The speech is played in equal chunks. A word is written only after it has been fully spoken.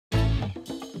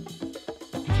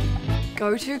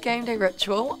Go-to game day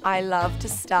ritual, I love to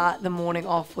start the morning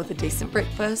off with a decent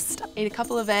breakfast. Eat a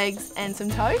couple of eggs and some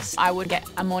toast. I would get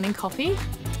a morning coffee,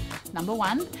 number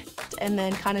one. And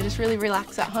then kind of just really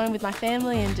relax at home with my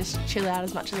family and just chill out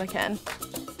as much as I can.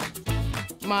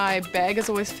 My bag is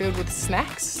always filled with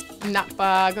snacks. Nut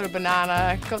bar, got a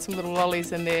banana, got some little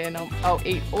lollies in there, and I'll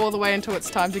eat all the way until it's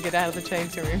time to get out of the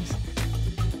changing rooms.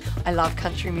 I love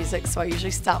country music, so I usually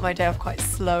start my day off quite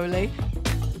slowly.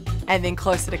 And then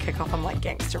closer to kick-off, I'm like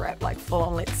gangster rap, like full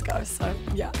on let's go, so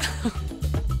yeah.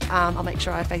 I'll make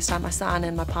sure I FaceTime my son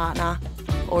and my partner,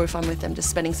 or if I'm with them, just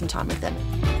spending some time with them.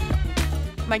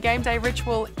 My game day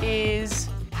ritual is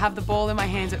have the ball in my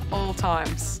hands at all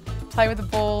times. Play with the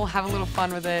ball, have a little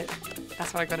fun with it.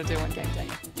 That's what I got to do on game day.